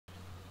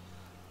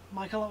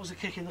Michael, that was a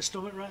kick in the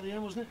stomach right at the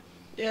end, wasn't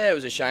it? Yeah, it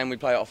was a shame. I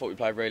thought we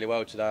played really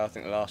well today. I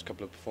think the last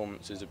couple of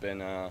performances have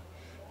been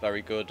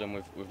very good, and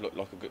we've looked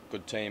like a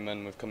good team,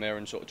 and we've come here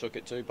and sort of took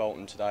it to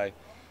Bolton today.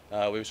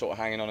 We were sort of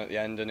hanging on at the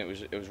end, and it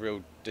was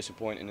real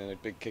disappointing and a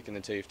big kick in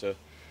the teeth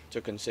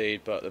to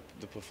concede. But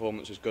the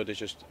performance was good. It's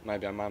just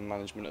maybe our man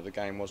management of the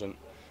game wasn't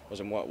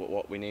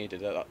what we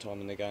needed at that time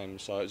in the game.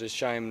 So it was a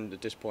shame, the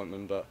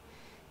disappointment, but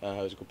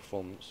it was a good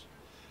performance.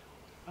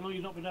 I know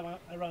you've not been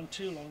around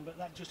too long, but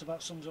that just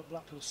about sums up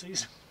Blackpool's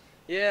season.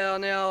 Yeah, I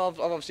know. I've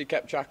obviously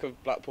kept track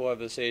of Blackpool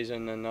over the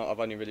season, and I've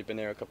only really been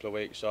here a couple of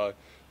weeks. So,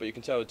 but you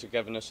can tell the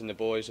togetherness in the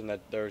boys, and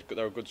they're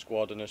a good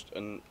squad, and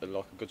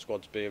like a good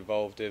squad to be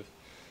involved with,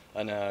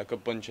 and a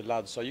good bunch of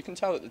lads. So you can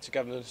tell that the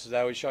togetherness is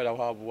there. We showed how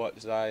hard we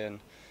worked today, and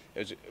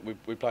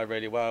we played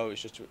really well.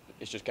 It's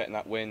just getting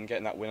that win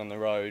on the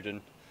road,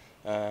 and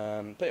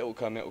but it will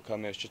come.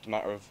 It's just a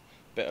matter of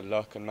a bit of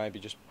luck and maybe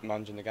just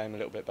managing the game a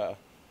little bit better.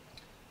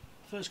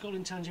 First goal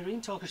in Tangerine,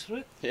 talk us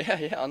through it.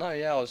 Yeah, I know.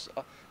 Yeah,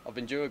 I've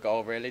been due a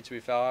goal really. To be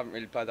fair, I haven't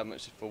really played that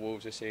much for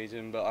Wolves this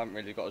season, but I haven't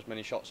really got as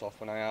many shots off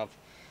when I have.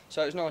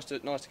 So it was nice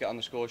to get on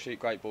the score sheet.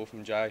 Great ball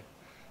from Jay.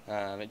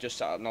 It just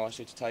sat up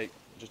nicely to take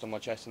just on my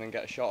chest and then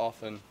get a shot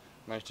off, and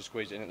managed to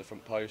squeeze it in at the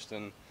front post.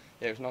 And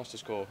yeah, it was nice to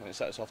score, and it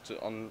set us off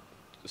on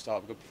the start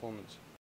of a good performance.